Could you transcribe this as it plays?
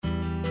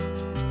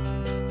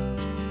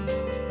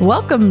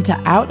Welcome to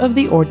Out of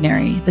the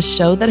Ordinary, the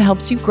show that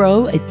helps you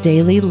grow a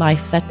daily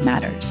life that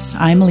matters.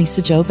 I'm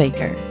Lisa Jo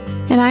Baker.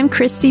 And I'm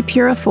Christy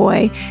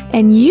Purifoy.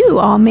 And you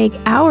all make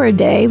our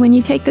day when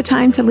you take the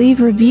time to leave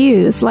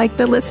reviews, like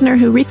the listener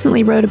who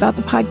recently wrote about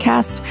the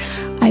podcast,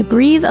 I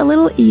breathe a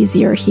little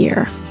easier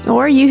here.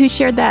 Or you who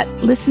shared that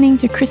listening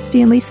to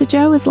Christy and Lisa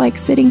Jo is like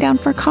sitting down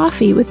for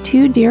coffee with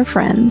two dear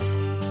friends.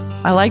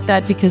 I like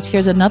that because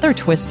here's another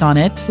twist on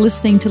it.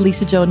 Listening to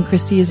Lisa Jo and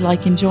Christy is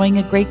like enjoying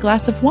a great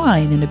glass of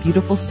wine in a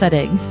beautiful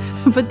setting.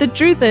 But the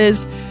truth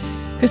is,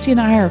 Christy and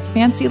I are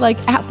fancy like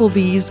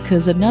Applebee's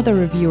because another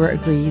reviewer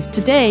agrees.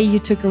 Today, you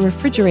took a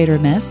refrigerator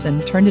mess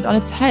and turned it on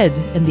its head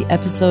in the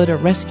episode A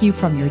Rescue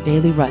from Your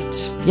Daily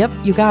Rut. Yep,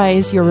 you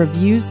guys, your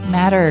reviews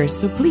matter.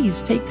 So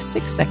please take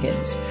 6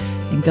 seconds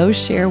and go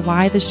share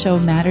why the show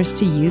matters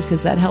to you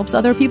because that helps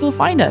other people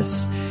find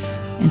us.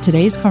 And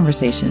today's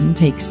conversation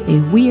takes a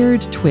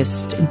weird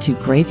twist into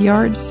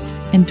graveyards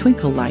and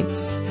twinkle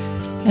lights.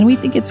 And we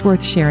think it's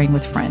worth sharing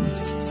with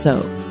friends.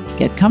 So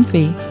get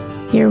comfy.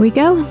 Here we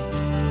go.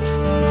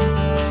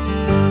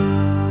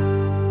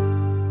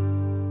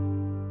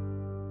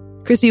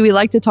 Christy, we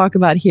like to talk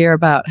about here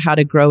about how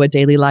to grow a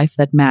daily life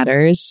that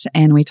matters.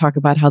 And we talk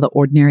about how the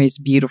ordinary is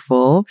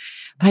beautiful.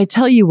 But I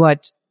tell you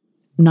what,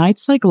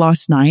 nights like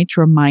last night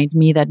remind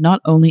me that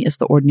not only is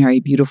the ordinary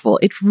beautiful,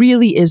 it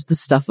really is the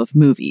stuff of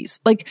movies.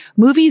 Like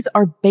movies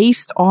are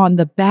based on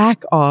the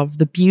back of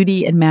the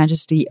beauty and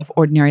majesty of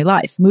ordinary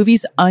life.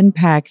 Movies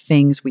unpack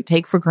things we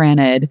take for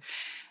granted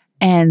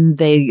and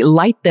they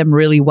light them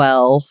really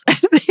well.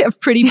 They have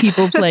pretty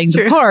people playing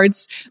the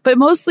parts, but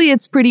mostly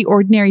it's pretty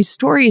ordinary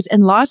stories.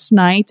 And last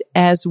night,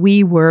 as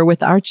we were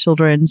with our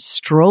children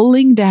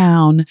strolling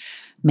down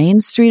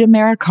Main Street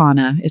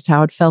Americana is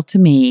how it felt to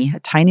me, a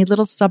tiny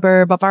little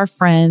suburb of our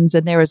friends.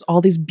 And there was all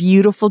these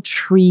beautiful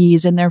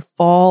trees in their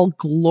fall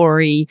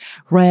glory,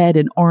 red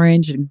and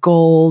orange and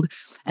gold.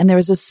 And there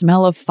was a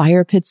smell of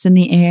fire pits in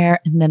the air.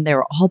 And then there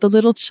were all the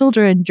little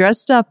children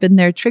dressed up in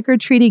their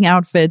trick-or-treating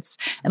outfits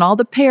and all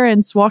the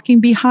parents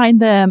walking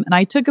behind them. And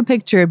I took a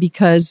picture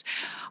because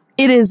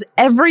it is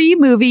every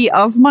movie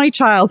of my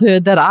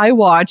childhood that I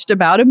watched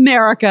about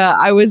America.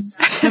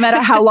 No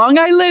matter how long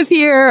I live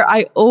here,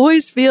 I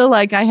always feel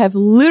like I have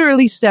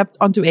literally stepped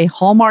onto a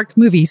Hallmark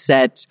movie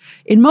set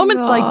in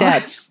moments like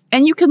that.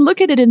 And you can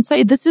look at it and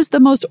say, this is the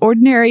most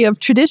ordinary of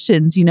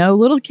traditions. You know,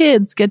 little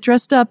kids get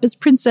dressed up as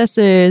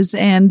princesses.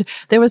 And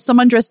there was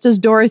someone dressed as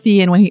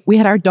Dorothy and we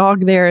had our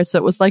dog there. So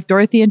it was like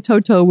Dorothy and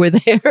Toto were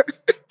there.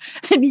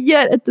 And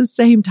yet at the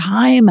same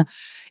time,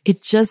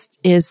 it just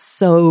is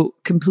so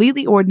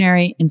completely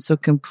ordinary and so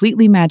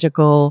completely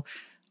magical,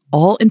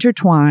 all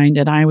intertwined.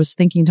 And I was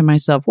thinking to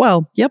myself,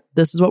 well, yep,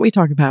 this is what we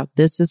talk about.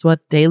 This is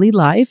what daily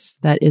life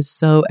that is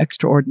so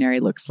extraordinary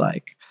looks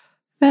like.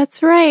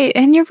 That's right.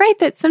 And you're right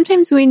that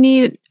sometimes we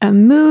need a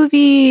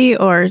movie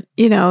or,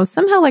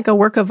 somehow like a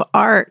work of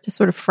art to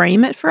sort of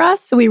frame it for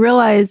us. So we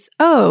realize,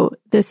 oh,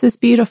 this is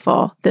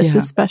beautiful. This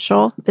is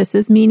special. This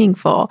is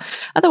meaningful.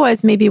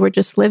 Otherwise, maybe we're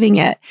just living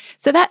it.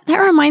 So that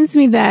reminds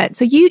me that,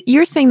 so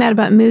you're saying that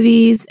about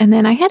movies. And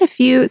then I had a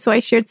few, so I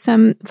shared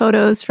some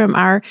photos from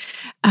our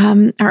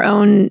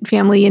own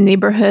family and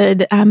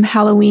neighborhood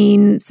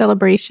Halloween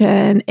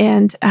celebration.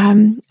 And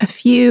a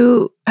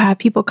few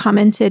people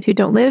commented who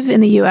don't live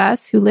in the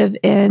US, who live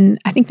in,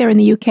 I think they're in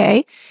the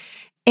UK,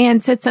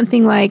 and said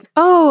something like,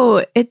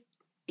 oh,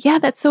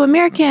 that's so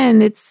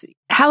American.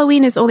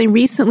 Halloween has only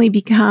recently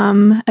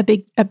become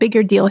a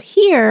bigger deal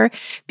here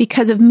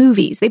because of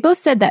movies. They both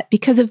said that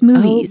because of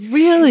movies. Oh,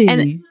 really?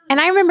 And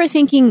I remember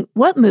thinking,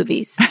 what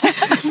movies?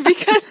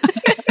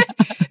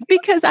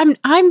 because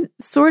I'm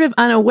sort of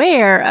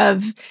unaware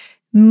of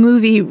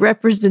movie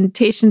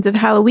representations of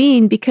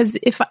Halloween because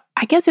if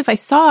I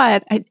saw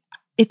it,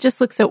 it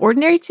just looks so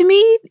ordinary to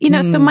me,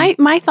 so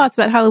my thoughts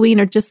about Halloween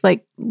are just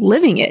like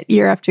living it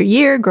year after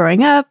year,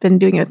 growing up and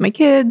doing it with my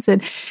kids.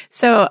 And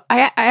so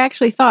I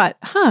actually thought,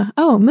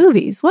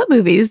 movies, what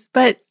movies?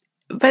 But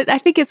I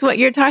think it's what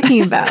you're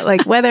talking about,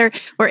 like whether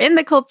we're in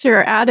the culture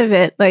or out of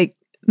it, like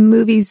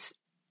movies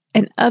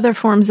and other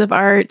forms of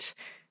art,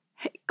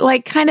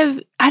 like kind of,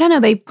 I don't know,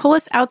 they pull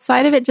us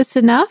outside of it just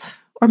enough.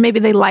 Or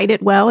maybe they light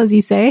it well, as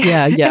you say.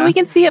 Yeah. And we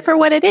can see it for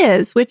what it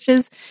is, which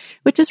is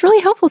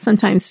really helpful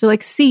sometimes to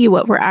like see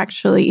what we're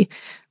actually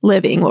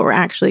living, what we're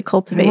actually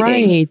cultivating.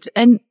 Right.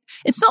 And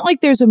it's not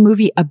like there's a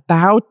movie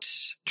about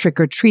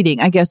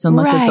trick-or-treating, I guess,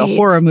 unless it's a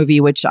horror movie,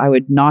 which I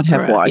would not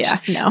have watched.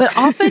 Yeah, no. But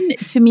often,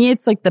 to me,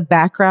 it's like the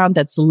background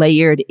that's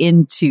layered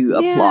into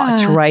a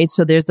plot, right?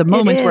 So there's a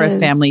moment where a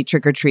family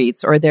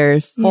trick-or-treats, or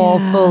there's fall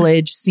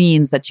foliage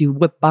scenes that you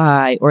whip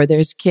by, or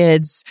there's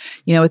kids,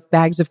 with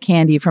bags of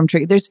candy from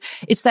trick.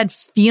 It's that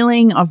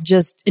feeling of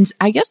just,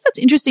 I guess that's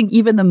interesting.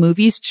 Even the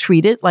movies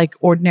treat it like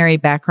ordinary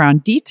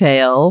background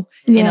detail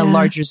in a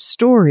larger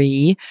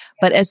story.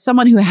 But as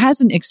someone who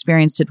hasn't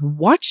experienced it,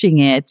 watching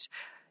it,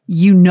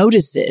 you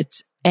notice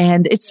it.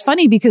 And it's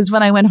funny because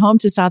when I went home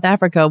to South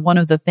Africa, one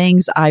of the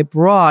things I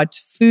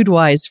brought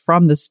food-wise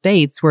from the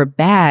States were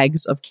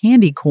bags of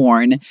candy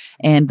corn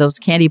and those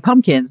candy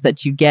pumpkins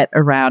that you get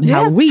around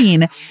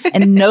Halloween.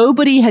 And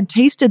nobody had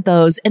tasted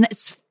those. And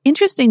it's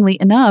interestingly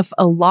enough,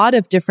 a lot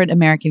of different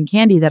American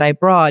candy that I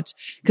brought,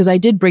 because I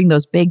did bring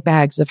those big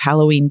bags of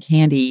Halloween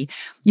candy,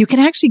 you can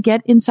actually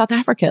get in South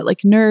Africa, like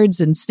Nerds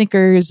and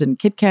Snickers and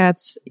Kit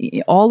Kats.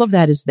 All of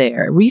that is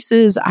there.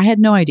 Reese's, I had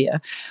no idea,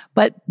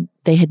 but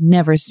they had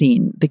never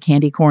seen the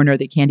candy corn or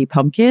the candy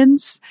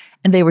pumpkins.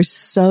 And they were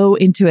so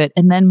into it.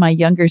 And then my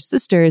younger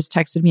sisters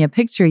texted me a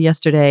picture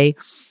yesterday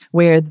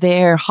where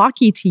their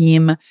hockey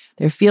team,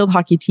 their field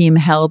hockey team,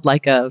 held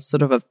like a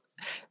sort of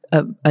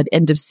an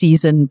end of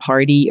season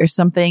party or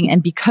something.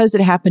 And because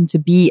it happened to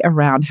be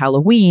around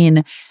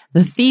Halloween,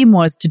 the theme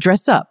was to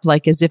dress up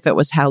like as if it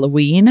was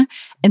Halloween.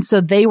 And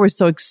so they were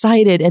so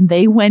excited and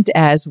they went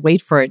as,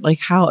 wait for it, like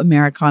how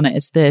Americana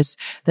is this?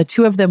 The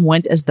two of them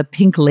went as the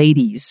pink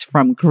ladies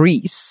from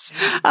Grease.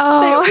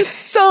 Oh, they were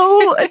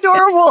so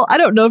adorable. I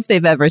don't know if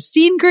they've ever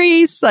seen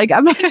Grease. Like,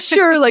 I'm not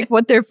sure like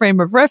what their frame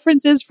of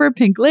reference is for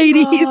pink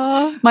ladies.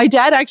 My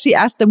dad actually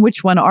asked them,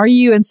 which one are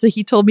you? And so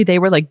he told me they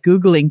were like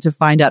Googling to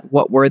find out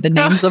what were the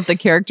names of the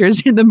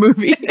characters in the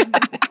movie.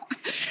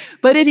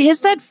 But it is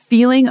that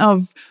feeling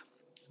of,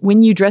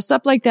 when you dress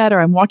up like that, or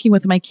I'm walking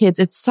with my kids,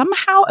 it's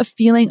somehow a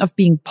feeling of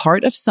being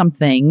part of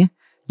something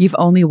you've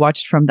only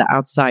watched from the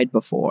outside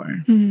before,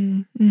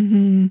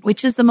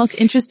 which is the most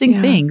interesting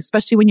thing,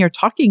 especially when you're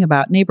talking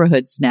about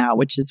neighborhoods now,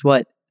 which is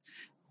what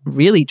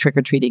really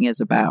trick-or-treating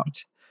is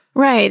about.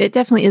 Right. It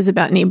definitely is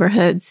about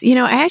neighborhoods. You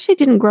know, I actually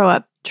didn't grow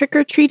up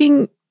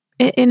trick-or-treating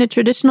in a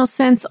traditional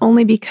sense,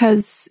 only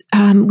because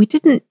we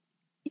didn't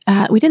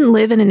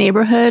live in a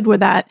neighborhood where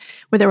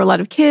there were a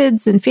lot of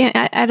kids and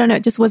I don't know,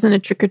 it just wasn't a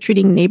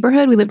trick-or-treating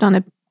neighborhood. We lived on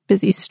a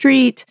busy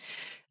street.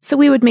 So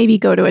we would maybe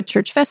go to a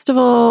church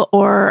festival,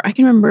 or I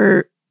can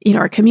remember, you know,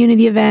 our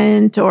community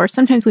event, or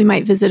sometimes we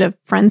might visit a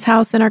friend's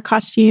house in our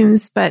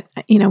costumes, but,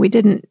 you know, we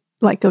didn't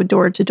like go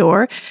door to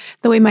door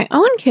the way my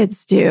own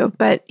kids do.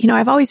 But, you know,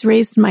 I've always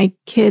raised my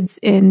kids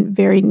in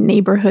very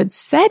neighborhood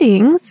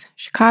settings,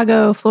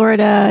 Chicago,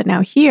 Florida,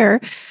 now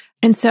here.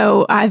 And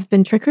so I've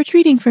been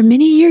trick-or-treating for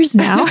many years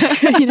now.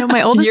 You know,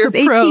 my oldest is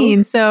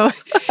 18. So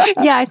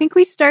yeah, I think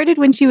we started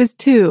when she was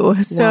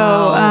 2.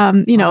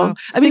 So, you know,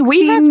 I mean,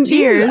 we have 2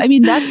 years. I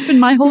mean, that's been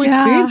my whole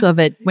experience of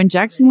it. When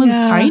Jackson was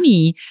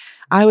tiny,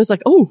 I was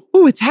like, oh,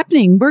 it's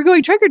happening. We're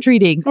going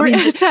trick-or-treating. I mean,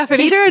 it's happening.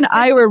 Peter and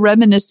I were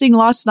reminiscing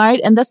last night.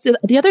 And that's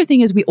the other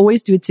thing is we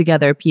always do it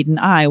together, Pete and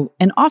I.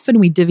 And often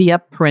we divvy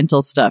up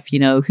parental stuff, you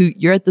know,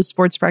 you're at the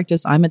sports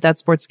practice, I'm at that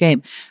sports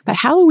game. But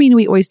Halloween,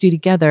 we always do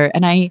together.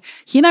 And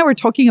he and I were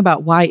talking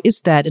about why is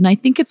that? And I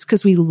think it's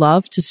because we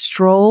love to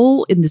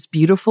stroll in this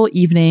beautiful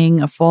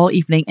evening, a fall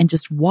evening, and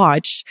just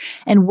watch.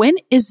 And when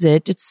is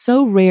it? It's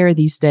so rare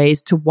these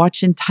days to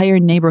watch entire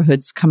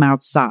neighborhoods come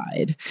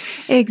outside.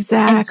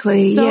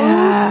 Exactly.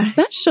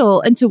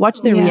 Special, and to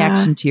watch their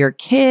reaction to your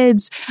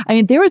kids. I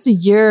mean, there was a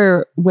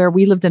year where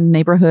we lived in a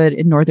neighborhood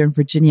in Northern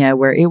Virginia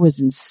where it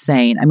was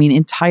insane. I mean,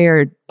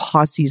 entire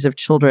posses of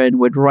children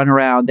would run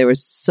around. There were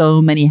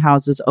so many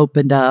houses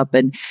opened up.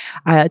 And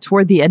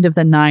toward the end of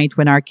the night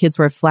when our kids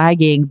were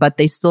flagging, but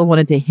they still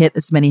wanted to hit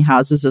as many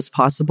houses as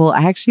possible,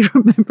 I actually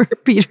remember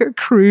Peter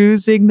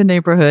cruising the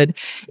neighborhood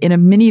in a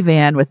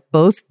minivan with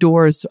both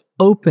doors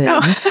open.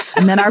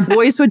 And then our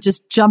boys would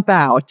just jump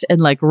out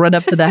and like run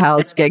up to the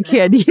house, get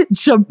candy, and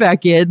jump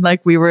back in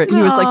like he was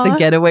like the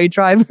getaway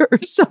driver or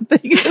something.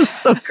 It was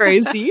so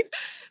crazy.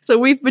 So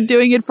we've been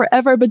doing it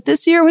forever, but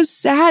this year was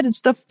sad.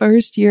 It's the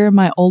first year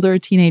my older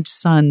teenage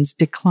sons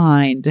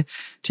declined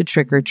to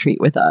trick or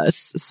treat with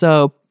us.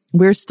 So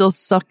we're still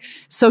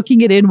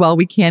soaking it in while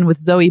we can with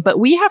Zoe, but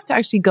we have to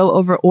actually go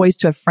over always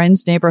to a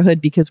friend's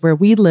neighborhood because where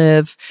we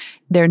live,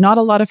 there are not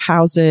a lot of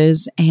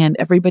houses and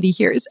everybody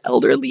here is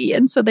elderly.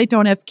 And so they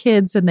don't have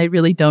kids and they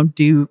really don't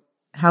do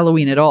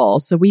Halloween at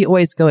all. So we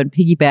always go and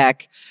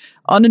piggyback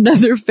on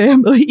another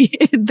family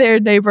in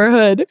their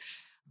neighborhood.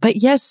 But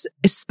yes,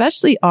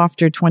 especially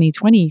after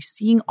 2020,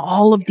 seeing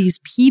all of these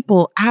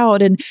people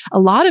out and a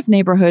lot of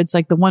neighborhoods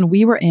like the one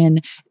we were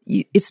in,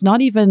 it's not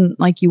even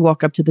like you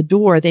walk up to the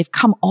door. They've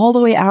come all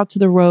the way out to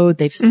the road.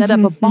 They've set up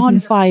a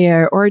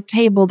bonfire or a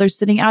table. They're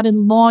sitting out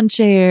in lawn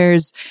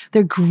chairs.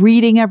 They're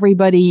greeting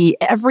everybody.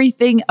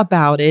 Everything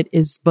about it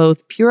is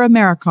both pure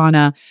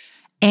Americana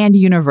and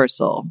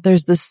universal.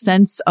 There's this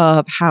sense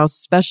of how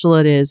special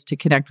it is to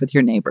connect with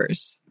your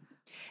neighbors.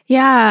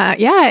 Yeah,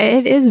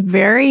 it is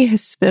very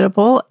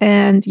hospitable.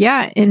 And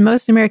in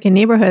most American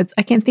neighborhoods,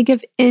 I can't think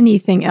of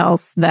anything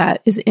else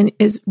that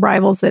is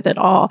rivals it at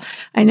all.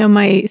 I know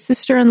my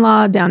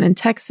sister-in-law down in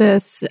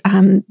Texas,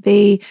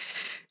 they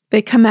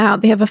come out,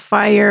 they have a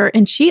fire,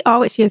 and she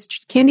has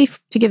candy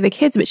to give the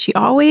kids, but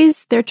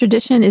their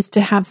tradition is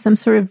to have some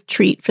sort of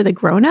treat for the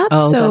grown-ups.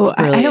 Oh, so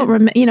I don't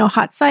remember,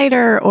 hot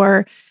cider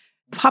or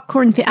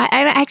popcorn thing. I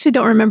actually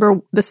don't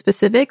remember the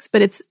specifics,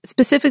 but it's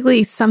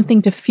specifically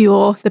something to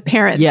fuel the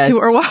parents who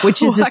are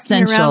which is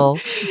essential.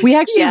 Around. We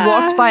actually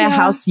walked by a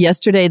house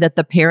yesterday that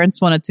the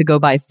parents wanted to go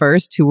by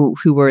first, who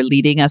were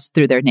leading us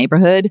through their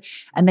neighborhood.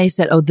 And they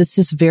said, oh, this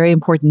is very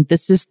important.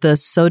 This is the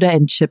soda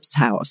and chips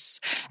house.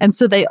 And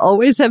so they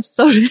always have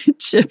soda and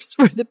chips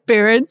for the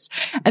parents.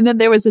 And then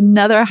there was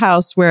another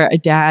house where a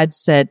dad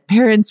said,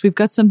 parents, we've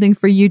got something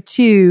for you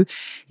too.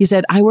 He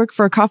said, I work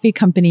for a coffee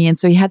company. And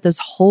so he had this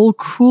whole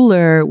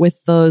cooler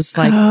with those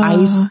like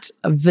iced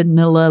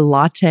vanilla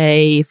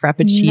latte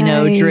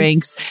frappuccino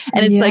drinks.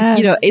 And it's like,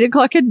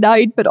 8:00 at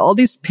night, but all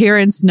these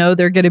parents know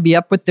they're going to be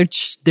up with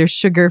their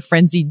sugar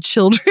frenzied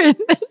children.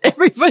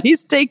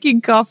 Everybody's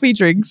taking coffee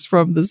drinks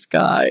from the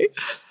sky.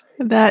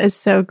 That is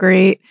so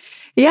great.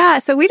 Yeah.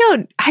 So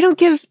I don't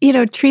give,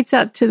 treats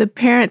out to the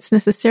parents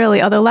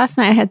necessarily. Although last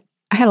night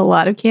I had a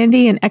lot of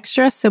candy and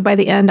extra. So by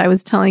the end, I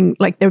was telling,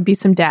 like, there would be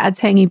some dads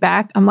hanging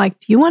back. I'm like,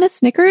 do you want a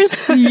Snickers?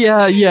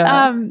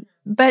 Yeah.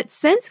 But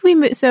since we've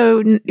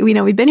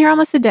been here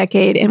almost a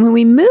decade. And when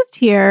we moved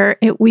here,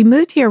 we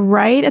moved here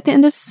right at the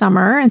end of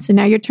summer. And so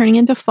now you're turning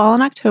into fall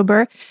in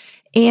October.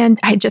 And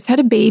I just had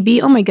a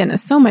baby. Oh my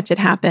goodness, so much had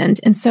happened.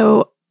 And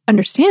so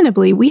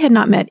understandably, we had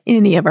not met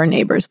any of our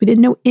neighbors. We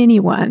didn't know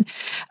anyone.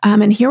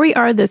 And here we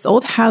are, this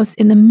old house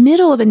in the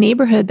middle of a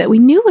neighborhood that we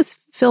knew was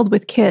filled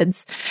with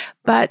kids.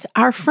 But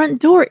our front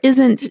door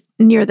isn't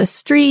near the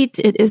street.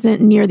 It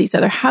isn't near these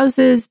other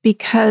houses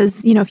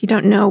because, if you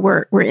don't know,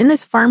 we're in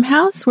this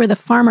farmhouse where the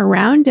farm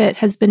around it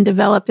has been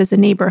developed as a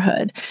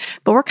neighborhood.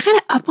 But we're kind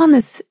of up on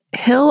this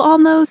hill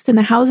almost, and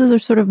the houses are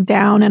sort of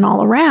down and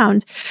all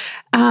around.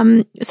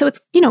 So it's,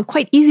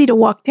 quite easy to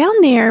walk down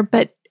there,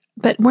 but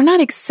we're not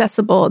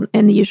accessible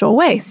in the usual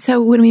way.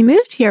 So when we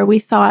moved here, we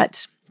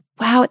thought,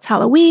 wow, it's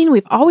Halloween.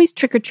 We've always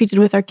trick-or-treated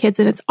with our kids,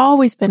 and it's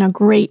always been a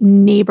great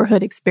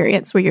neighborhood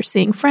experience where you're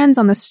seeing friends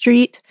on the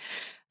street.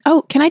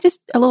 Oh, can I just,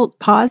 a little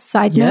pause,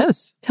 side note,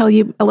 tell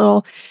you a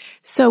little.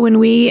 So when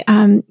we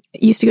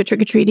used to go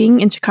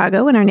trick-or-treating in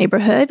Chicago in our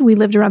neighborhood, we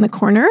lived around the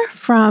corner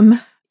from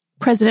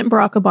President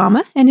Barack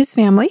Obama and his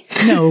family.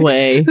 No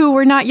way. Who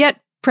were not yet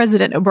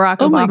President Barack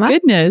Obama. Oh my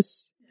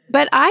goodness.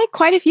 But I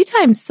quite a few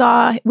times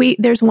saw,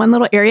 there's one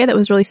little area that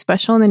was really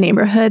special in the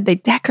neighborhood. They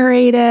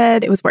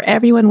decorated. It was where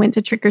everyone went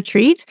to trick or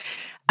treat.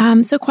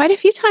 So quite a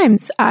few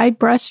times I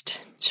brushed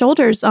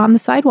shoulders on the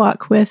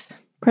sidewalk with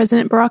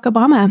President Barack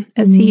Obama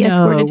as he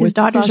escorted his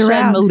daughters Sasha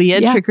around. And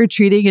Malia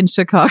trick-or-treating in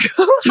Chicago.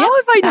 How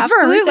have I never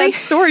heard that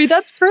story?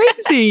 That's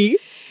crazy.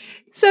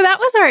 So that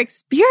was our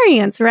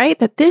experience, right?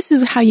 That this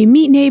is how you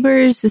meet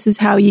neighbors. This is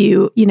how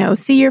you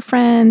see your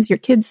friends, your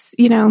kids,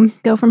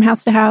 go from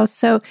house to house.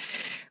 So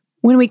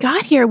when we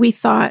got here, we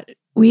thought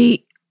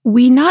we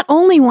not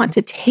only want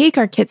to take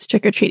our kids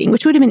trick-or-treating,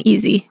 which would have been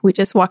easy. We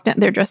just walked down,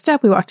 they're dressed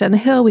up, we walked down the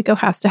hill, we go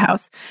house to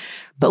house.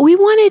 But we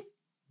wanted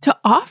to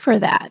offer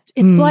that.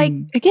 It's like,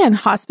 again,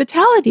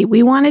 hospitality.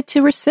 We wanted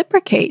to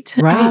reciprocate.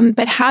 Right.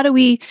 But how do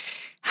we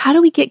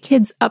get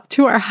kids up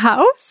to our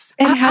house?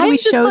 And how do we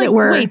show that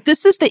we're... Wait,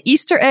 this is the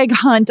Easter egg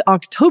hunt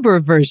October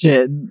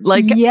version.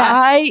 Like,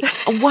 yes.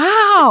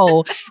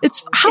 Wow.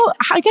 It's how,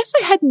 I guess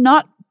I had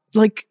not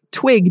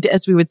twigged,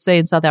 as we would say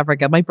in South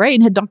Africa. My brain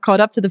had not caught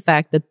up to the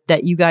fact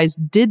that you guys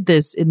did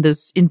this in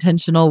this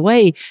intentional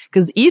way,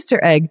 because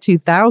Easter egg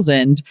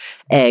 2000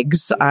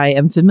 eggs I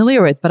am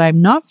familiar with, but I'm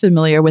not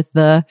familiar with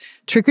the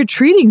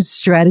trick-or-treating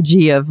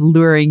strategy of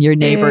luring your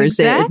neighbors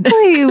in.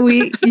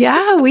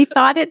 We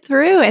thought it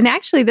through. And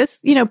actually this,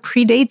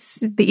 predates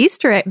the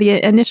Easter egg,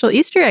 the initial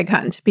Easter egg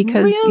hunt,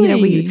 because,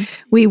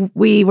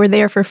 we were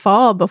there for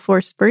fall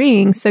before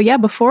spring. So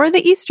before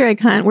the Easter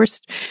egg hunt,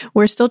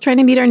 we're still trying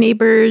to meet our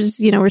neighbors.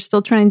 We're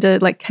still trying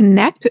to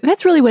connect.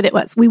 That's really what it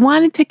was. We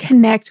wanted to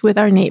connect with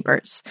our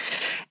neighbors,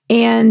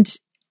 and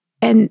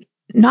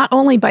not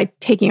only by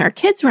taking our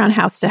kids around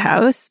house to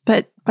house,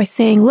 but by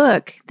saying,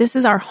 look, this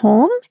is our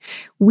home.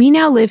 We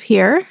now live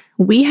here.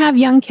 We have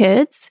young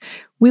kids.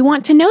 We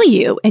want to know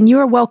you, and you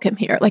are welcome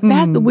here.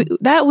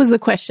 That was the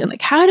question.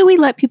 How do we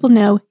let people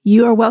know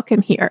you are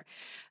welcome here?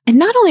 And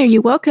not only are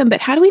you welcome,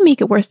 but how do we make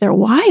it worth their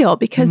while?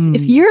 Because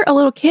if you're a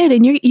little kid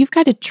and you've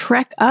got to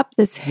trek up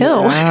this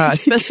hill,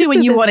 especially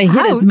when you want to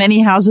hit as many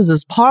houses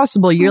as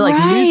possible, you're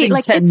losing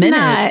 10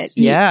 minutes.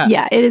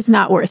 It is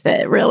not worth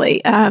it,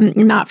 really.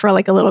 Not for a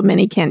little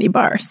mini candy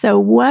bar. So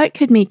what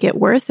could make it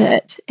worth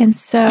it? And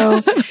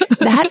so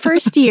that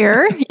first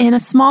year, in a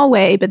small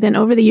way, but then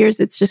over the years,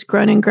 it's just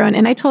grown and grown.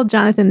 And I told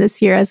Jonathan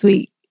this year, as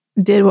we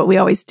did what we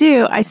always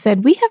do, I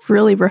said, we have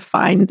really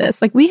refined this.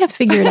 We have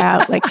figured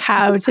out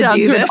how to down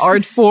do to this. An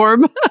art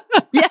form.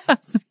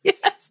 Yes.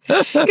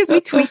 Because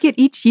we tweak it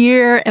each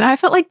year. And I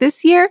felt like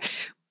this year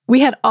we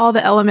had all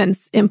the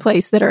elements in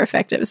place that are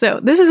effective. So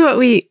this is what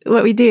we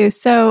do.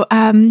 So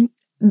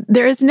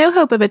there is no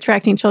hope of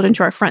attracting children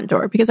to our front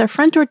door because our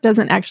front door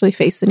doesn't actually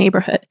face the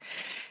neighborhood.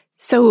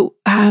 So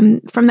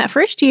from that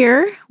first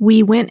year,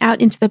 we went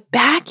out into the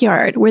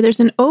backyard where there's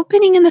an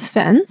opening in the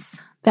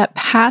fence that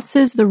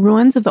passes the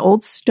ruins of the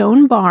old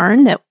stone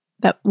barn that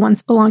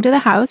once belonged to the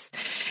house.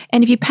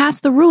 And if you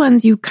pass the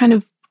ruins, you kind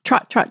of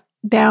trot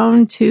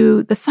down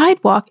to the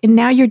sidewalk, and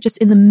now you're just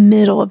in the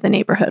middle of the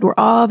neighborhood where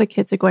all the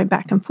kids are going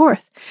back and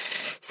forth.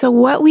 So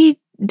what we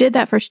did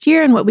that first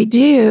year and what we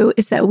do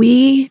is that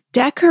we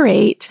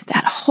decorate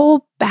that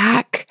whole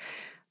back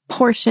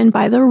portion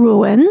by the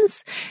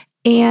ruins,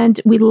 and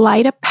we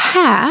light a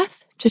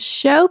path to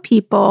show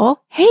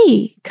people,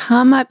 hey,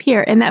 come up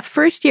here. And that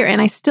first year, and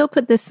I still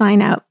put this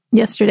sign out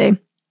yesterday,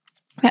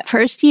 that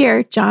first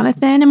year,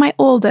 Jonathan and my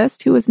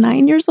oldest, who was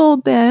 9 years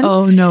old then,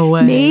 oh, no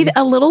way, made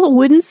a little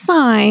wooden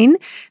sign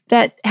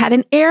that had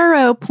an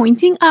arrow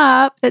pointing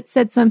up that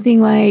said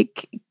something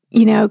like,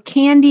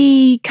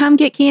 candy, come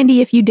get candy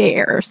if you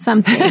dare, or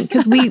something.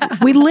 Because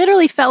we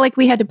literally felt like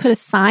we had to put a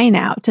sign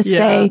out to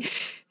say,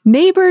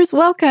 neighbors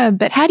welcome.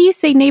 But how do you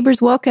say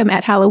neighbors welcome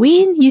at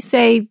Halloween? You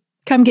say,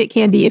 come get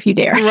candy if you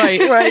dare.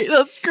 Right.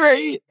 That's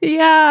great.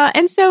 Yeah.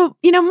 And so,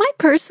 my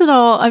personal,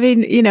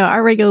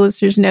 our regular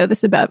listeners know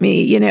this about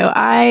me.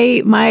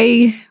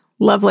 My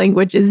love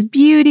language is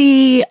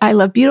beauty. I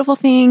love beautiful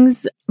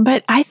things.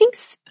 But I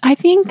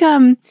think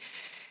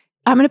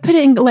I'm going to put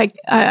it in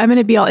I'm going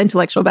to be all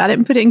intellectual about it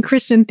and put it in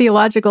Christian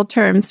theological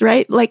terms,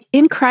 right? Like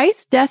in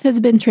Christ, death has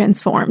been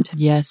transformed.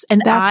 Yes.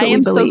 And I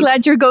am so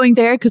glad you're going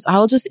there, because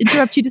I'll just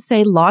interrupt you to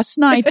say last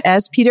night,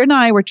 as Peter and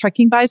I were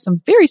trekking by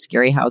some very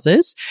scary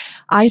houses,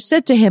 I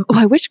said to him,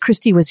 I wish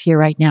Christy was here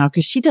right now,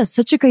 because she does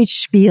such a great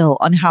spiel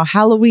on how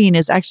Halloween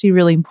is actually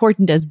really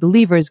important as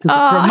believers, because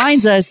it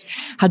reminds us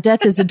how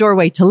death is the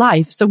doorway to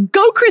life. So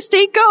go,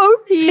 Christy, go.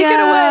 Take it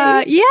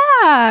away.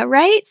 Yeah.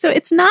 Right. So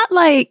it's not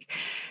like,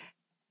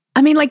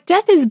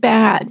 death is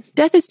bad.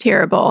 Death is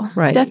terrible.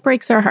 Right. Death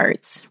breaks our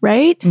hearts,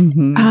 right?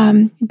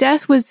 Mm-hmm.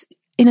 Death was,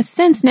 in a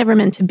sense, never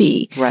meant to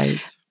be. Right.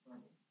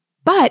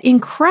 But in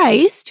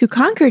Christ, who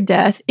conquered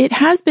death, it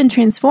has been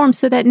transformed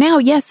so that now,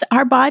 yes,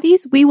 our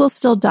bodies, we will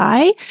still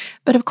die.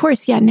 But of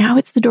course, now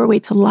it's the doorway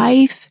to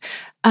life.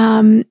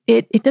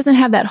 It doesn't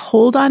have that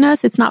hold on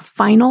us. It's not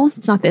final.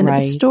 It's not the end of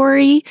the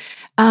story.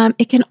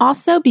 It can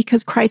also,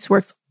 because Christ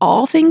works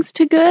all things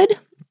to good.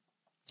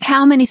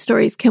 How many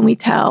stories can we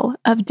tell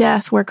of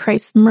death where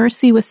Christ's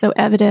mercy was so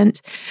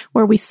evident,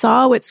 where we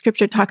saw what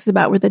Scripture talks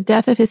about, where the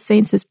death of his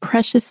saints is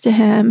precious to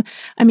him?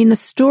 the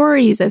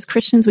stories as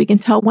Christians we can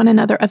tell one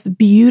another of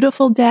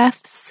beautiful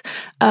deaths,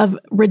 of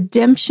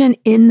redemption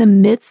in the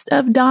midst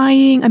of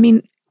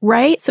dying.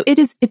 Right? So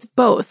it's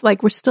both.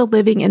 We're still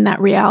living in that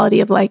reality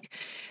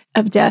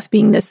of death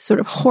being this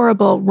sort of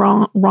horrible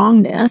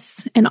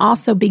wrongness, and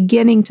also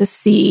beginning to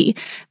see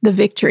the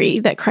victory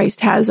that Christ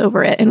has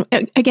over it. And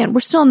again, we're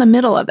still in the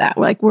middle of that.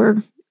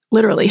 We're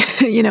literally,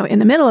 in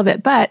the middle of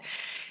it. But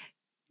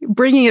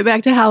bringing it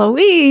back to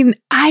Halloween,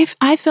 I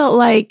felt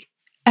like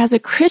as a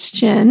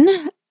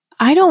Christian,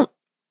 I'm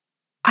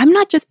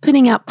not just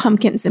putting out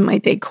pumpkins in my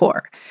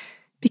decor,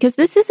 because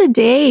this is a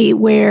day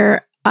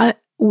where,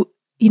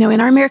 in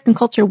our American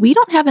culture, we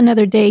don't have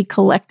another day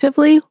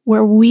collectively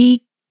where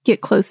we get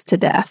close to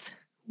death.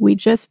 We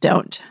just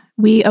don't.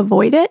 We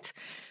avoid it.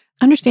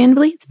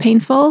 Understandably, it's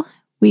painful.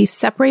 We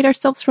separate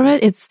ourselves from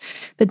it.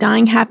 The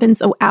dying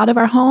happens out of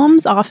our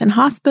homes, off in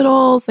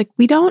hospitals.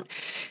 We don't,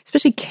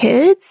 especially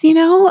kids,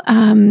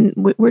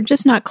 we're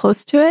just not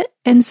close to it.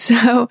 And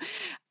so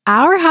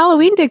our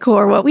Halloween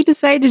decor, what we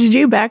decided to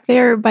do back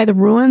there by the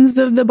ruins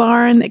of the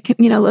barn that can,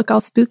 look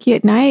all spooky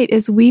at night,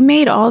 is we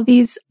made all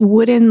these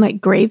wooden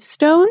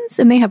gravestones,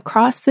 and they have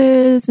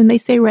crosses and they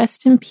say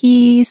rest in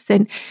peace.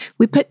 And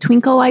we put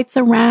twinkle lights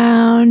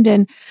around,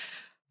 and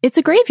it's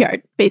a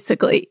graveyard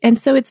basically.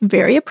 And so it's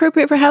very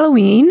appropriate for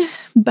Halloween.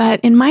 But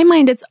in my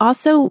mind, it's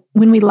also,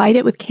 when we light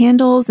it with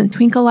candles and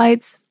twinkle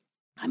lights,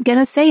 I'm going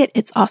to say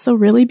it's also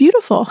really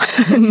beautiful.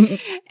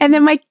 And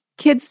then my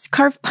kids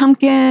carve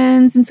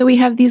pumpkins. And so we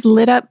have these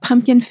lit up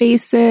pumpkin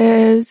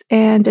faces,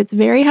 and it's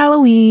very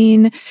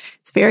Halloween.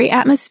 It's very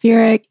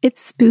atmospheric.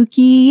 It's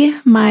spooky.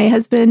 My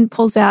husband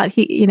pulls out,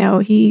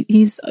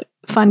 he's a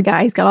fun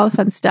guy. He's got all the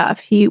fun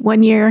stuff.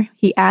 One year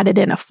he added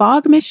in a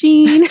fog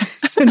machine.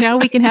 So now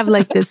we can have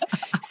this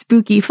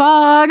spooky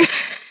fog.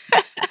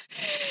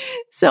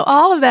 So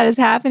all of that is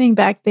happening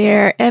back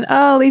there. And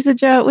Lisa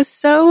Jo, it was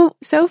so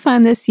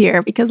fun this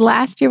year, because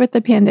last year with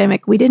the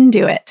pandemic, we didn't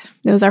do it.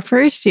 It was our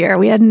first year.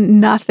 We had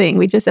nothing.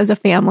 We just, as a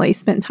family,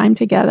 spent time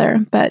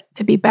together. But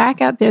to be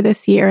back out there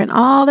this year, and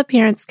all the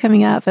parents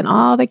coming up and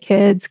all the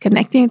kids,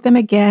 connecting with them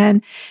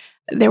again.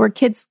 There were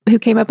kids who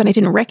came up and I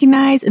didn't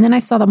recognize. And then I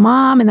saw the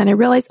mom, and then I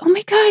realized, oh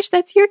my gosh,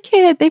 that's your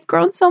kid. They've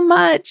grown so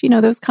much,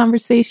 those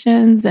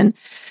conversations. And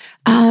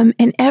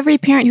every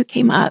parent who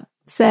came up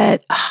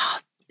said, oh,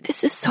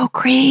 this is so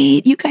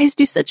great. You guys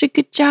do such a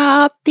good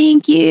job.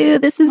 Thank you.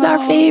 This is our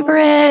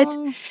favorite.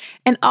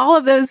 And all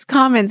of those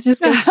comments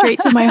just go straight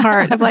to my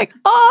heart. I'm like,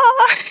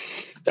 oh,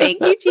 thank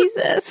you,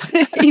 Jesus.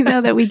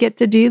 That we get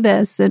to do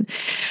this. And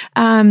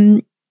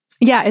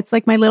it's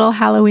like my little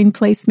Halloween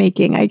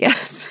placemaking, I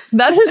guess.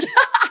 That is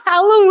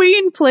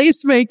Halloween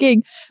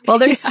placemaking. Well,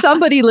 there's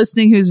somebody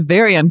listening who's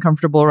very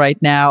uncomfortable right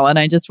now. And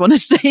I just want to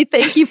say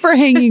thank you for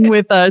hanging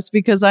with us,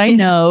 because I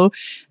know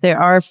there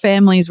are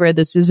families where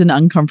this is an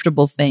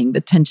uncomfortable thing,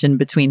 the tension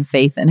between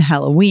faith and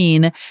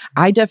Halloween.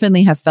 I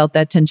definitely have felt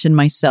that tension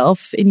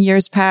myself in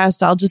years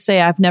past. I'll just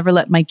say I've never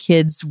let my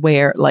kids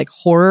wear like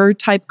horror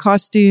type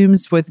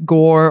costumes with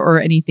gore or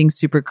anything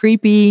super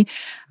creepy.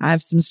 I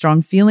have some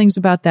strong feelings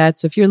about that.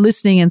 So if you're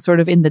listening and sort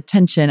of in the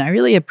tension, I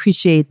really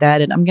appreciate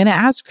that. And I'm going to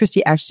ask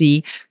Christy, actually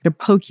to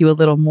poke you a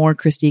little more,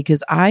 Christy,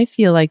 because I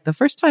feel like the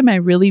first time I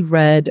really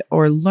read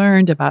or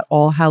learned about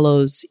All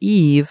Hallows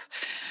Eve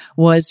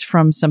was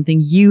from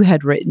something you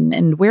had written.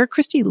 And where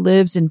Christy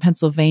lives in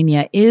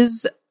Pennsylvania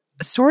is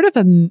sort of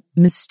a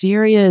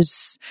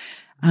mysterious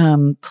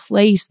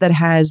place that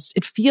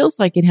it feels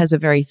like it has a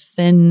very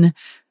thin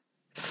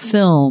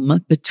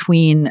film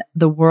between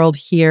the world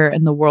here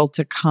and the world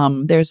to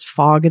come. There's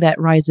fog that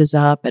rises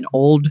up and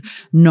old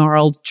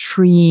gnarled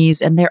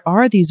trees. And there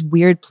are these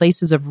weird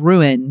places of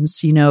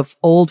ruins, of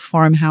old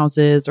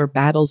farmhouses or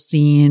battle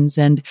scenes.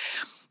 And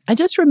I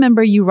just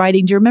remember you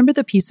writing, do you remember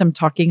the piece I'm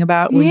talking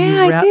about?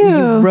 I do.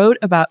 You wrote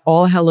about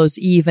All Hallows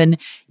Eve. And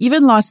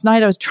even last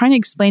night, I was trying to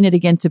explain it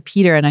again to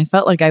Peter, and I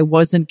felt like I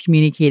wasn't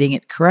communicating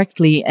it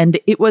correctly. And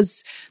it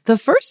was the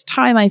first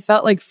time I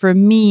felt like, for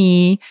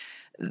me,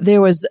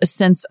 there was a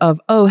sense of,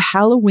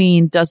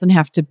 Halloween doesn't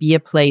have to be a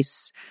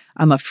place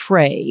I'm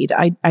afraid.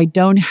 I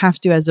don't have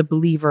to, as a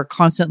believer,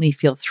 constantly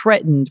feel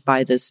threatened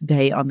by this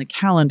day on the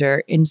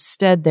calendar.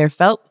 Instead, there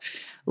felt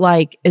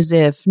like as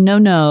if,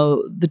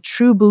 no, the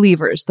true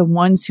believers, the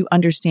ones who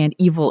understand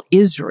evil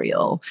is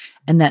real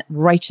and that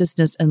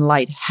righteousness and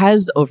light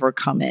has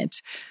overcome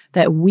it,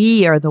 that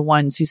we are the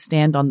ones who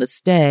stand on this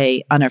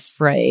day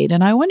unafraid.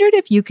 And I wondered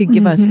if you could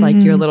give us like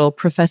your little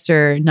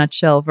professor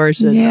nutshell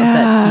version of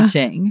that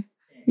teaching.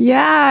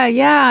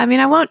 Yeah. I mean,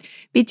 I won't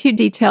be too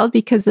detailed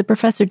because the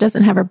professor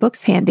doesn't have her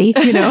books handy,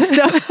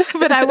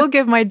 but I will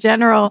give my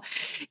general.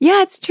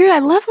 Yeah, it's true. I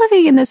love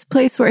living in this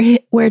place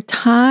where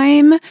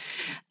time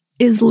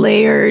is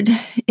layered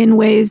in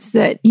ways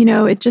that,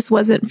 it just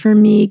wasn't for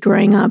me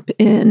growing up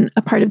in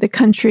a part of the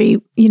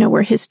country,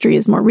 where history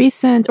is more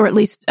recent, or at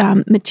least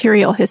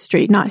material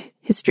history, not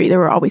history. There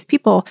were always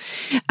people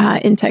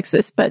in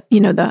Texas, but,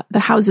 the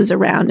houses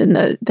around and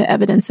the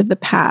evidence of the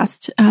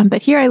past.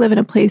 But here I live in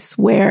a place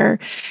where,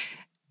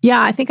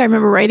 I think I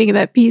remember writing in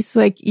that piece,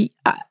 like,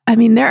 I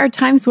mean, there are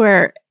times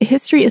where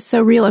history is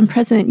so real and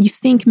present, you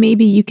think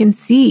maybe you can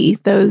see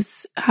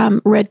those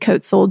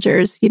redcoat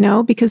soldiers,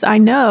 because I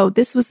know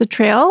this was the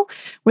trail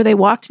where they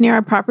walked near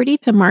our property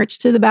to march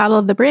to the Battle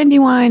of the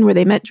Brandywine, where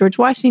they met George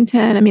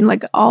Washington. I mean,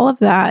 like all of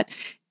that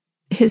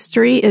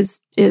history is,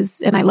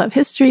 and I love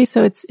history,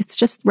 so it's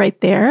just right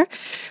there.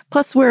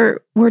 Plus, we're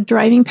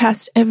driving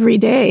past every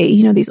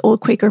day, these old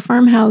Quaker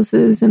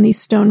farmhouses and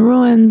these stone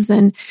ruins,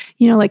 and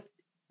like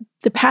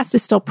the past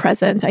is still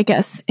present, I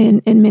guess,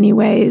 in many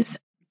ways,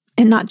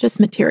 and not just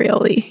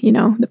materially.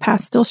 The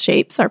past still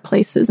shapes our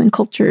places and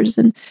cultures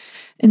and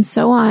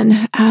so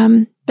on.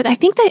 But I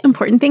think the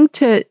important thing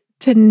to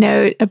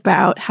note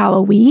about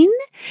Halloween,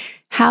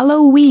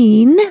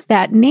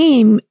 that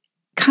name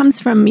comes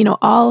from,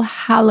 All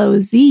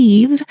Hallows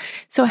Eve.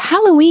 So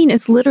Halloween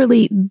is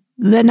literally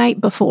the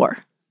night before,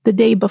 the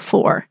day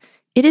before.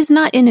 It is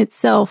not in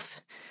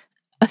itself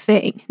a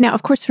thing. Now,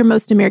 of course, for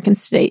most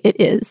Americans today, it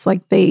is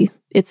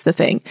it's the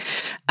thing.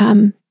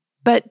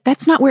 But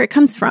that's not where it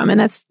comes from. And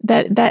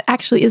that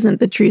actually isn't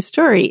the true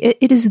story.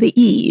 It is the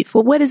eve.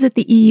 Well, what is it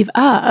the eve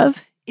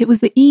of? It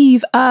was the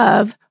eve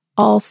of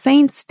All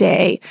Saints'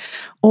 Day,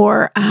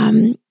 or,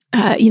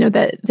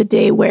 the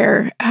day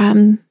where,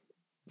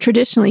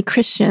 traditionally,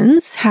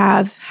 Christians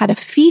have had a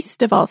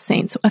feast of All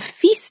Saints, a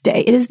feast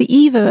day. It is the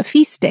eve of a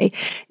feast day,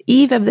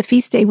 eve of the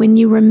feast day when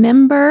you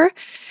remember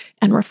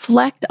and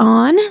reflect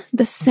on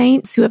the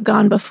saints who have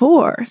gone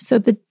before. So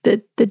the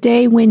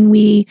day when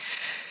we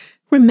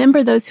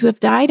remember those who have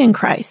died in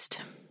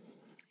Christ,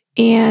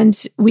 and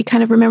we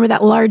kind of remember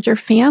that larger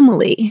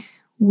family.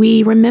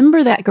 We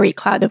remember that great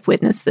cloud of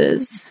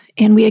witnesses,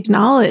 and we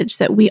acknowledge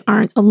that we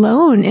aren't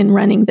alone in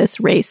running this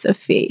race of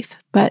faith,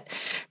 but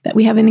that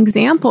we have an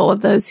example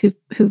of those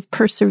who've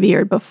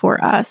persevered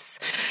before us.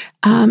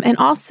 And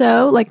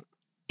also, like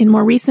in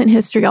more recent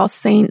history, All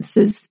Saints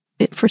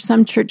for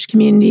some church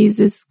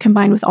communities is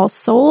combined with All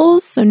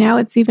Souls. So now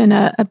it's even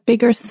a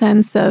bigger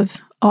sense of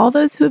all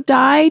those who have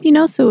died,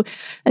 so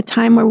a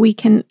time where we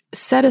can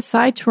set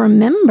aside to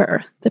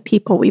remember the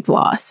people we've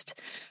lost.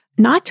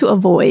 Not to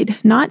avoid,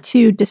 not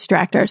to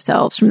distract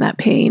ourselves from that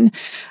pain,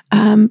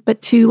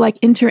 but to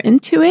enter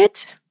into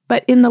it,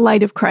 but in the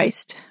light of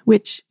Christ,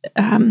 which,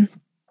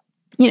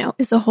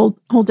 is a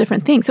whole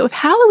different thing. So if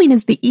Halloween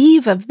is the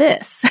eve of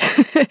this,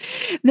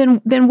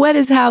 then what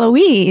is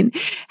Halloween?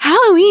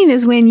 Halloween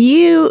is when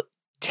you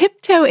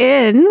tiptoe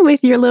in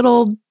with your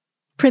little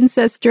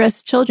princess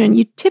dressed children.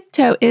 You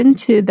tiptoe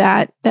into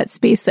that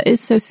space that is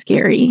so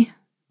scary,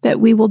 that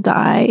we will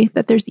die,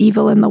 that there's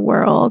evil in the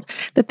world,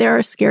 that there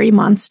are scary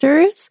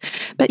monsters.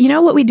 But you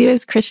know what we do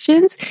as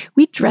Christians?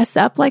 We dress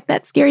up like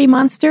that scary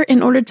monster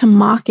in order to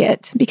mock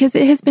it because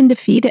it has been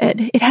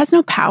defeated. It has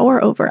no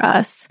power over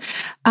us.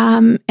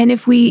 And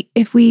if we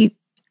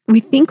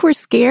think we're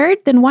scared,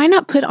 then why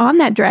not put on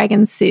that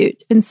dragon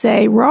suit and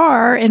say,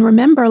 roar, and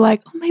remember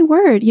like, oh my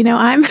word,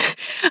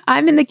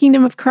 I'm in the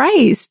kingdom of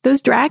Christ.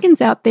 Those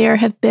dragons out there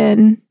have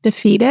been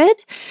defeated.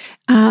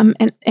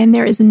 And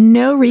there is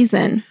no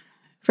reason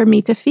for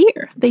me to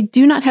fear. They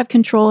do not have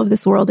control of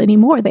this world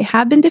anymore. They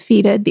have been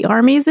defeated. The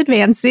army is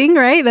advancing,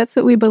 right? That's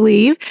what we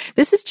believe.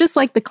 This is just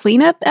like the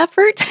cleanup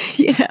effort.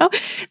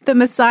 The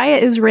Messiah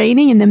is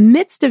reigning in the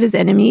midst of his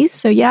enemies.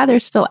 So yeah, they're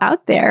still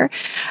out there.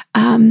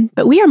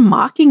 But we are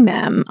mocking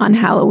them on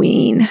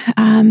Halloween.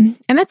 And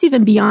that's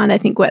even beyond, I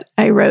think, what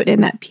I wrote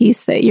in that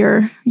piece that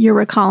you're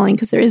recalling,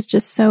 because there is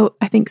just so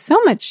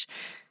much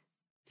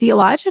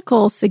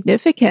theological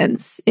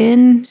significance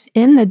in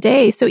the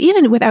day. So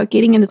even without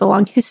getting into the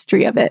long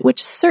history of it,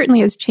 which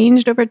certainly has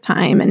changed over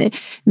time and it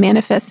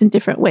manifests in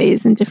different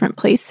ways in different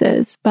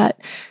places. But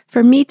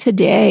for me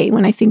today,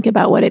 when I think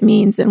about what it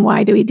means and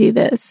why do we do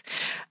this,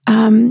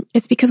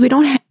 it's because we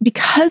don't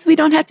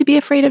have to be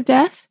afraid of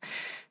death,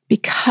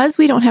 because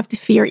we don't have to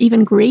fear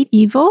even great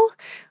evil.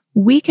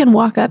 We can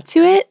walk up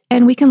to it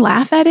and we can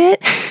laugh at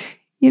it.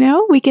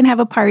 We can have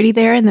a party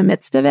there in the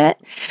midst of it.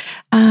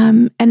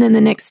 And then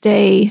the next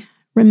day,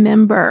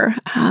 remember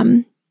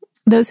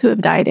those who have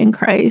died in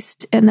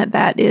Christ, and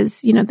that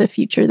is, the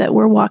future that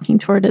we're walking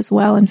toward as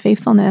well in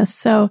faithfulness.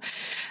 So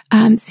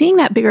seeing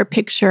that bigger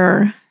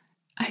picture,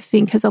 I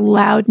think, has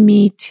allowed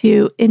me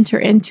to enter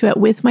into it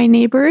with my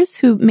neighbors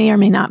who may or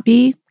may not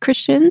be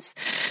Christians.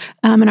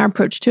 And our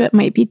approach to it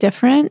might be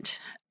different.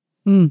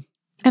 And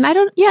I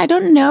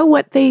don't know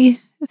what they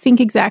think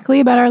exactly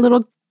about our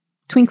little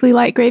twinkly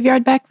light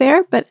graveyard back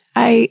there, but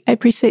I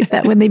appreciate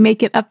that when they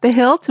make it up the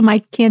hill to my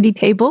candy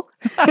table,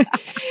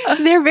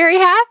 they're very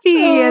happy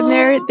and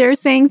they're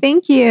saying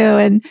thank you.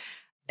 And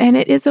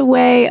it is a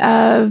way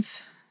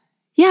of,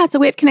 it's a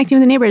way of connecting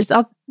with the neighbors.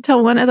 I'll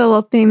tell one other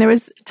little thing. There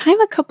was a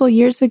time a couple of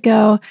years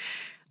ago,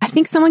 I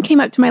think someone came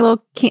up to my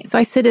little, so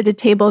I sit at a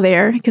table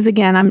there because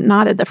again, I'm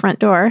not at the front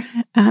door,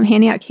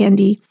 handing out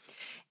candy.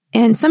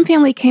 And some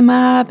family came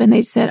up and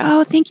they said,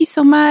 "Oh, thank you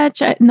so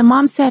much." And the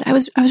mom said, "I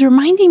was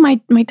reminding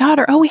my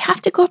daughter, we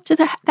have to go up to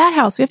that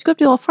house. We have to go up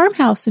to the little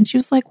farmhouse." And she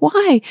was like,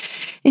 "Why?"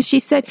 And she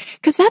said,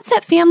 "Because that's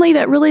that family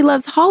that really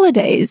loves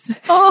holidays."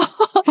 Oh,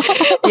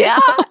 yeah.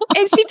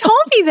 And she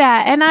told me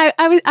that, and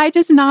I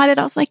just nodded.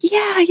 I was like,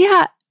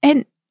 "Yeah."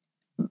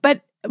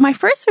 But my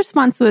first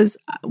response was,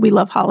 "We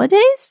love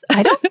holidays?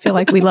 I don't feel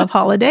like we love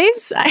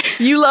holidays."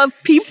 You love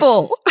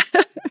people.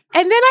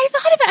 And then I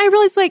thought of it, I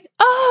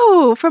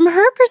realized from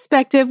her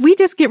perspective, we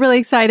just get really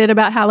excited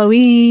about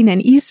Halloween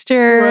and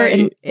Easter,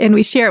 right, and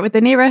we share it with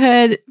the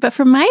neighborhood. But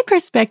from my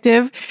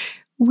perspective,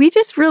 we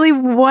just really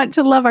want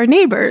to love our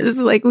neighbors.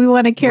 Like we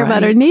want to care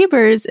about our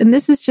neighbors. And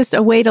this is just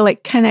a way to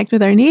connect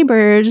with our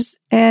neighbors.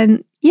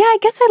 And I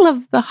guess I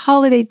love the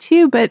holiday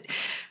too, but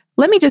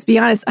let me just be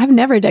honest, I've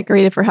never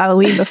decorated for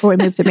Halloween before we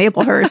moved to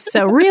Maplehurst.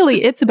 So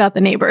really, it's about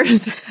the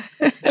neighbors.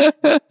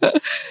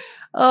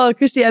 Oh,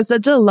 Christy, I have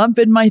such a lump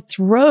in my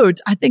throat.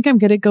 I think I'm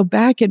going to go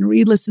back and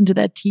re-listen to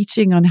that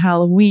teaching on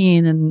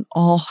Halloween and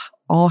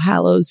All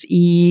Hallows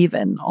Eve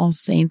and All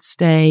Saints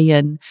Day.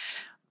 And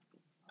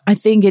I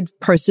think it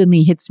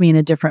personally hits me in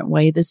a different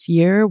way this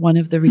year. One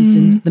of the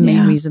reasons, the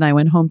main reason I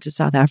went home to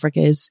South Africa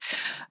is,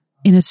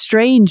 in a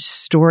strange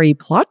story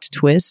plot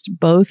twist,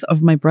 both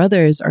of my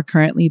brothers are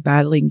currently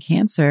battling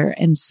cancer.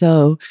 And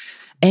so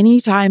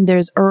anytime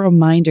there's a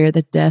reminder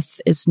that death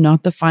is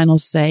not the final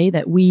say,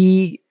 that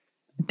we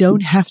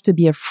don't have to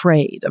be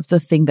afraid of the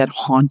thing that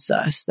haunts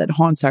us, that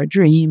haunts our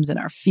dreams and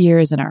our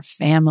fears and our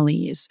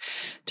families,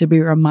 to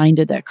be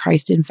reminded that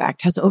Christ, in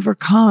fact, has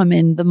overcome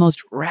in the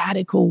most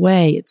radical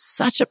way. It's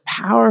such a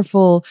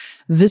powerful,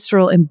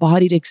 visceral,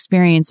 embodied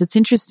experience. It's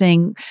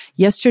interesting.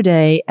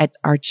 Yesterday at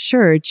our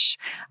church,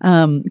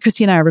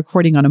 Christy and I are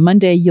recording on a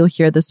Monday. You'll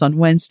hear this on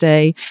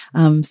Wednesday.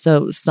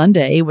 So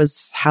Sunday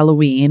was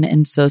Halloween.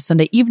 And so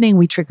Sunday evening,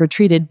 we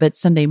trick-or-treated. But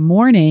Sunday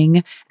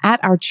morning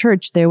at our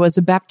church, there was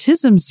a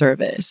baptism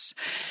service.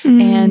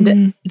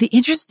 And the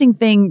interesting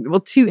thing,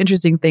 two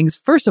interesting things.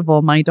 First of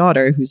all, my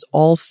daughter, who's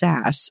all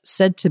sass,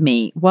 said to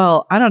me,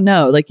 "Well, I don't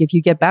know, if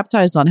you get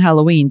baptized on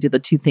Halloween, do the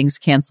two things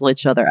cancel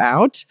each other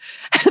out?"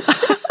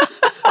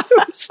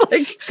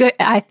 Good.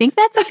 I think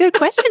that's a good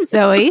question,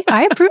 Zoe.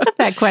 I approve of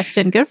that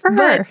question. Good for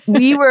her. But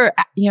we were,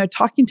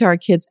 talking to our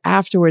kids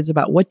afterwards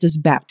about what does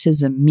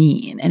baptism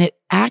mean. And it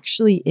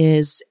actually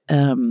is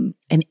an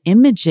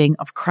imaging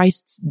of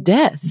Christ's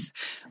death.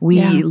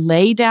 We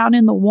lay down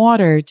in the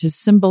water to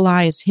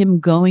symbolize him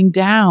going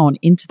down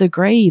into the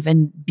grave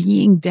and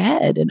being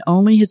dead and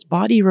only his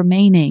body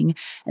remaining.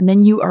 And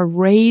then you are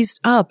raised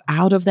up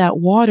out of that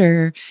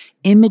water,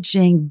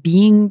 imaging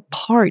being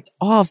part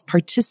of,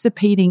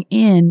 participating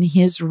in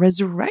his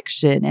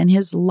resurrection and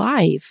his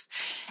life.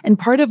 And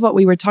part of what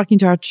we were talking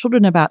to our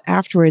children about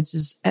afterwards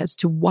is as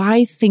to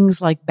why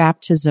things like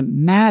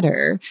baptism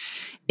matter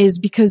is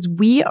because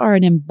we are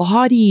an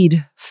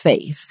embodied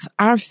faith.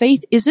 Our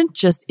faith isn't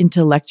just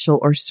intellectual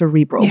or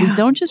cerebral. We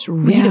don't just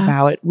read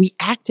about it. We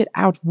act it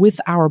out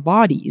with our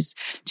bodies.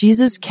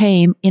 Jesus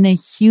came in a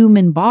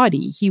human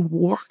body. He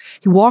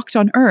walked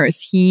on earth.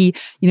 He,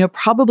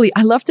 probably,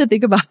 I love to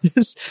think about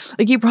this.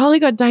 Like he probably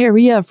got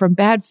diarrhea from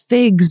bad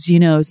figs,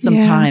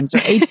 sometimes,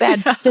 or ate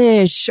bad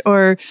fish,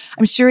 or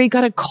I'm sure he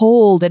got a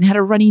cold and had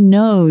a runny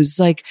nose.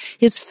 Like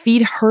his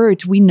feet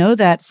hurt. We know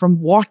that from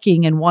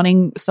walking and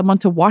wanting someone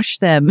to wash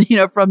them,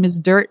 from his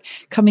dirt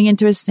coming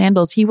into his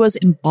sandals. He was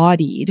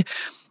embodied.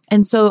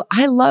 And so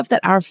I love that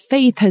our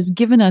faith has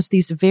given us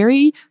these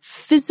very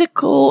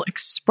physical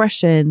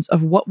expressions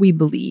of what we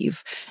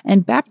believe.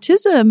 And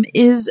baptism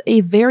is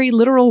a very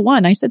literal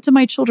one. I said to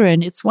my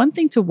children, it's one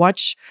thing to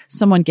watch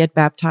someone get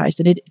baptized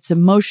and it's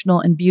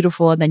emotional and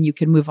beautiful. And then you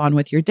can move on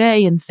with your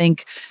day and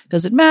think,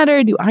 does it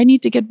matter? Do I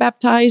need to get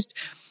baptized?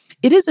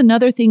 It is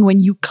another thing when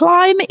you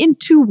climb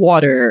into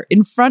water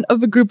in front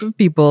of a group of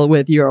people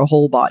with your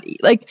whole body.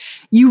 Like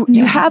you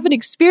have an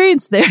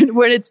experience there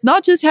where it's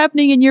not just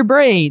happening in your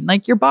brain.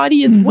 Like your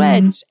body is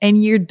wet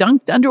and you're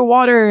dunked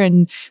underwater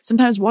and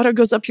sometimes water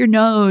goes up your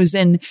nose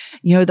and,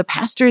 the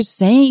pastor is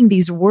saying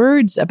these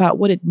words about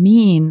what it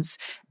means.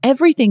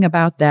 Everything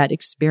about that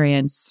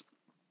experience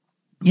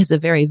is a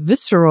very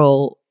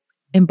visceral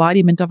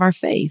embodiment of our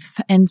faith.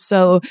 And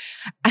so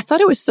I thought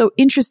it was so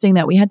interesting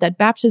that we had that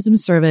baptism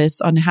service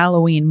on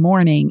Halloween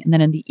morning. And then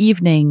in the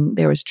evening,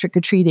 there was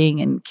trick-or-treating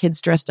and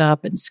kids dressed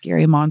up and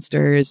scary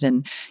monsters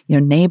and,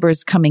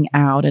 neighbors coming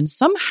out. And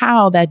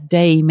somehow that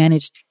day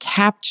managed to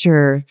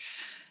capture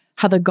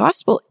how the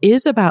gospel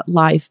is about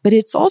life, but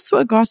it's also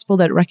a gospel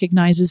that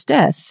recognizes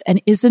death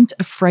and isn't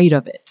afraid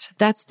of it.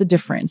 That's the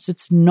difference.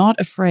 It's not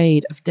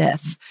afraid of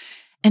death.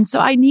 And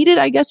so I needed,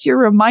 I guess, your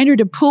reminder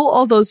to pull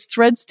all those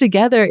threads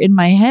together in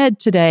my head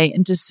today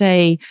and to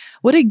say,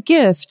 what a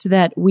gift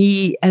that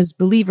we as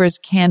believers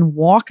can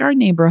walk our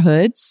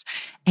neighborhoods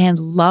and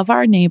love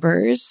our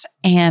neighbors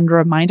and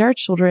remind our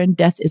children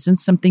death isn't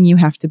something you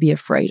have to be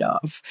afraid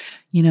of.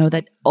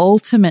 That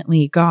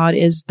ultimately God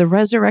is the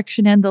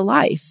resurrection and the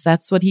life.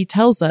 That's what he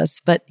tells us.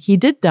 But he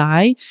did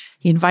die.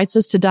 He invites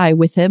us to die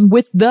with him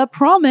with the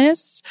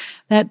promise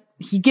that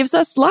he gives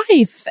us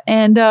life.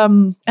 And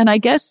I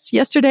guess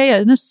yesterday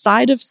a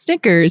side of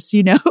Snickers,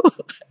 and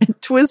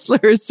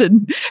Twizzlers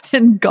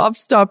and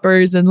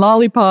Gobstoppers and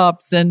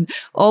lollipops and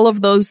all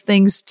of those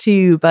things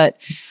too. But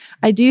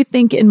I do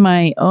think in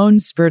my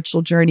own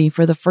spiritual journey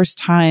for the first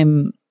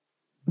time,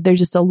 there's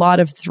just a lot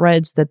of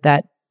threads that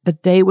the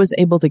day was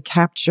able to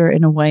capture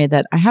in a way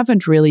that I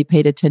haven't really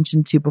paid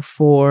attention to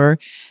before.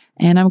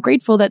 And I'm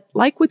grateful that,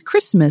 like with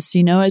Christmas,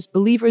 as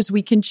believers,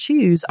 we can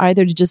choose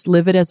either to just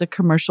live it as a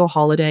commercial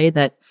holiday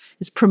that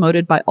is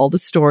promoted by all the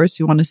stores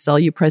who want to sell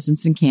you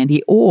presents and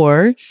candy,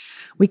 or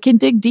we can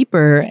dig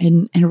deeper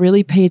and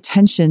really pay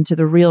attention to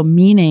the real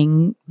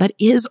meaning that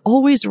is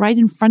always right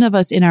in front of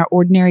us in our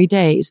ordinary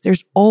days.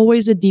 There's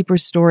always a deeper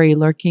story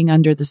lurking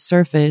under the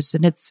surface.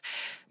 And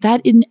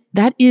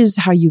that is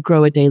how you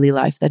grow a daily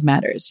life that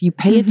matters. You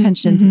pay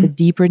attention to the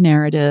deeper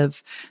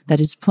narrative that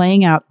is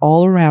playing out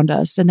all around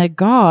us and that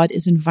God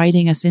is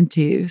inviting us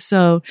into.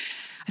 So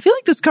I feel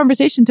like this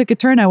conversation took a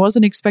turn I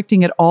wasn't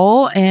expecting at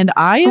all. And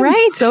I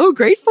am so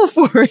grateful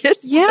for it.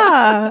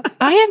 Yeah,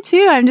 I am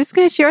too. I'm just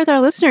going to share with our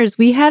listeners.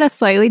 We had a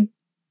slightly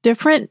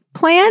different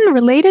plan,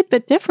 related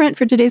but different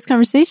for today's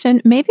conversation.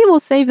 Maybe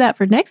we'll save that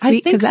for next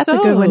week because that's a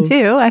good one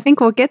too. I think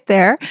we'll get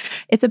there.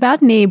 It's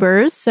about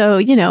neighbors. So,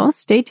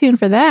 stay tuned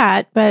for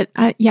that. But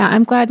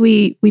I'm glad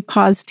we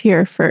paused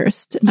here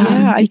first.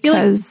 I feel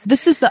like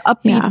this is the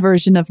upbeat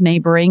version of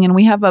neighboring. And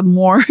we have a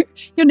more,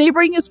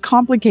 neighboring is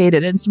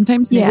complicated and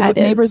sometimes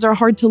neighbors are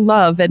hard to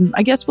love. And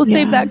I guess we'll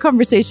save that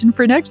conversation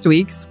for next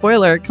week.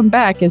 Spoiler, come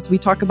back as we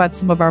talk about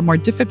some of our more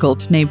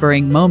difficult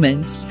neighboring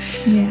moments.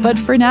 Yeah. But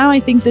for now, I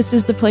think this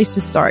is the place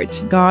to start.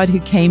 God,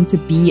 who came to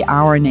be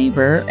our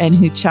neighbor and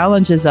who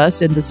challenges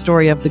us in the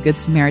story of the Good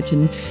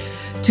Samaritan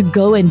to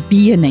go and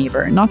be a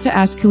neighbor, not to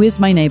ask who is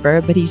my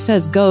neighbor, but he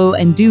says, go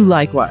and do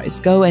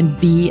likewise. Go and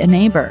be a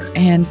neighbor.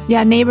 And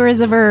neighbor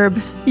is a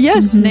verb.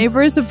 Yes,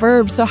 neighbor is a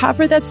verb. So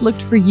however that's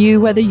looked for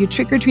you, whether you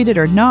trick-or-treated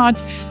or not,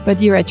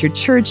 whether you're at your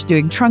church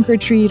doing trunk or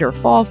treat or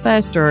fall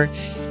fest, or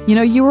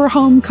you were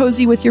home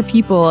cozy with your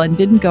people and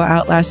didn't go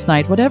out last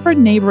night. Whatever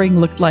neighboring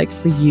looked like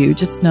for you,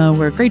 just know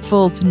we're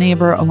grateful to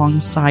neighbor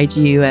alongside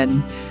you.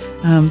 And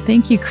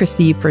thank you,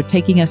 Christy, for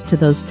taking us to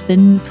those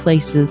thin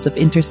places of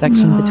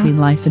intersection between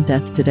life and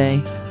death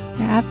today.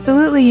 Yeah,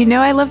 absolutely.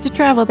 I love to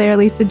travel there,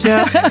 Lisa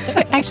Jo.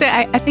 Actually,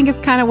 I think it's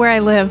kind of where I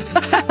live.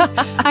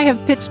 I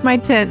have pitched my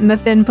tent in the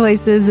thin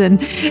places and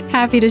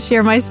happy to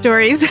share my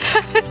stories.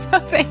 So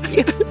thank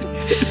you.